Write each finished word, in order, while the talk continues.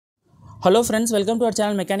Hello friends, welcome to our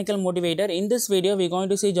channel Mechanical Motivator. In this video, we are going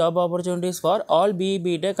to see job opportunities for all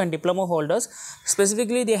BE, Tech and Diploma holders.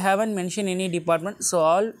 Specifically, they haven't mentioned any department, so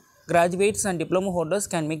all graduates and diploma holders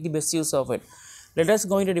can make the best use of it. Let us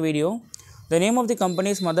go into the video. The name of the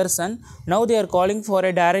company is Motherson. Now they are calling for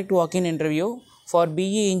a direct walk-in interview for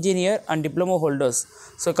BE engineer and diploma holders.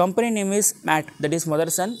 So company name is Mech, that is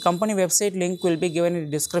Motherson. Company website link will be given in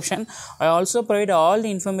the description. I also provide all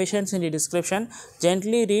the information in the description.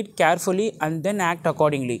 Gently read carefully and then act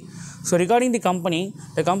accordingly. So regarding the company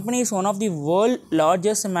is one of the world's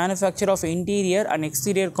largest manufacturer of interior and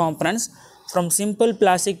exterior components, from simple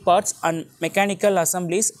plastic parts and mechanical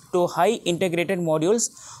assemblies to high integrated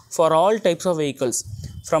modules for all types of vehicles,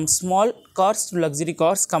 from small cars to luxury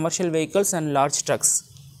cars, commercial vehicles and large trucks.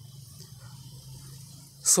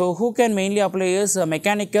 So who can mainly apply is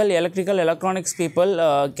mechanical, electrical, electronics people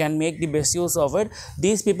can make the best use of it.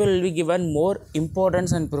 These people will be given more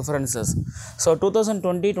importance and preferences. So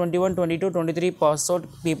 2020, 21, 22, 23 pass out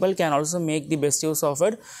people can also make the best use of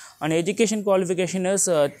it. And education qualification is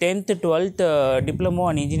 10th, 12th diploma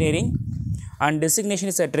on engineering, and designation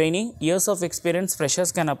is a training. Years of experience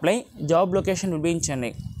freshers can apply. Job location will be in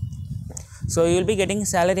Chennai. So you will be getting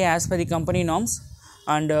salary as per the company norms,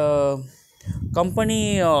 and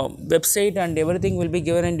company website and everything will be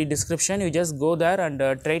given in the description. You just go there and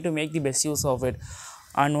try to make the best use of it.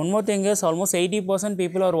 And one more thing is, almost 80%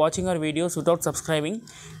 people are watching our videos without subscribing.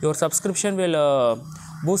 Your subscription will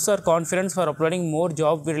boost our confidence for uploading more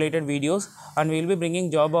job related videos, and we will be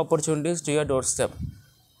bringing job opportunities to your doorstep.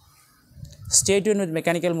 Stay tuned with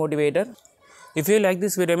Mechanical Motivator. If you like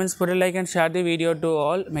this video, put a like and share the video to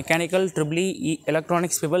all mechanical, EEE,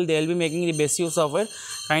 electronics people. They will be making the best use of it.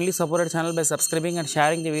 Kindly support our channel by subscribing and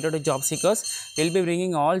sharing the video to job seekers. We will be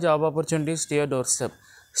bringing all job opportunities to your doorstep.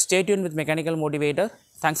 Stay tuned with Mechanical Motivator.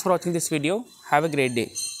 Thanks for watching this video. Have a great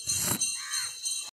day.